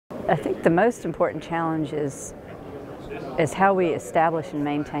I think the most important challenge is how we establish and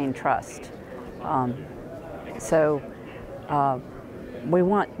maintain trust. We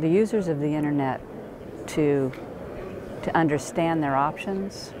want the users of the internet to understand their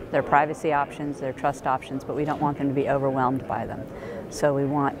options, their privacy options, their trust options, but we don't want them to be overwhelmed by them. So we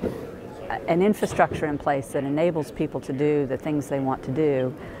want an infrastructure in place that enables people to do the things they want to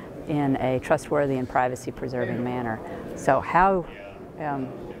do in a trustworthy and privacy-preserving manner. So how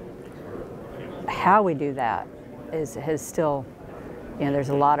we do that has still, there's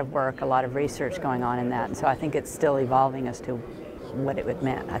a lot of work, a lot of research going on in that, and so I think it's still evolving as to what it would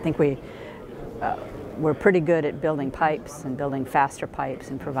mean. I think we're pretty good at building pipes and building faster pipes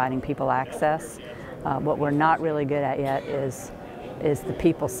and providing people access. What we're not really good at yet is the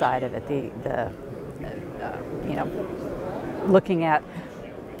people side of it, looking at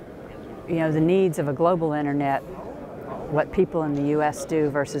the needs of a global internet, what people in the U.S. do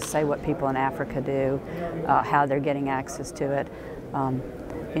versus, say, what people in Africa do, how they're getting access to it.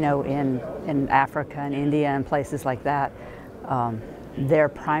 In Africa and India and places like that, their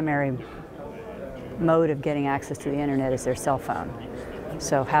primary mode of getting access to the internet is their cell phone.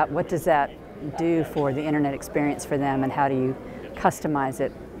 So what does that do for the internet experience for them, and how do you customize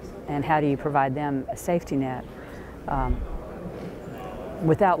it, and how do you provide them a safety net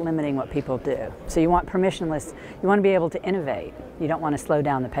without limiting what people do? So you want permissionless, you want to be able to innovate. You don't want to slow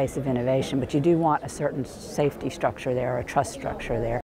down the pace of innovation, but you do want a certain safety structure there, or a trust structure there.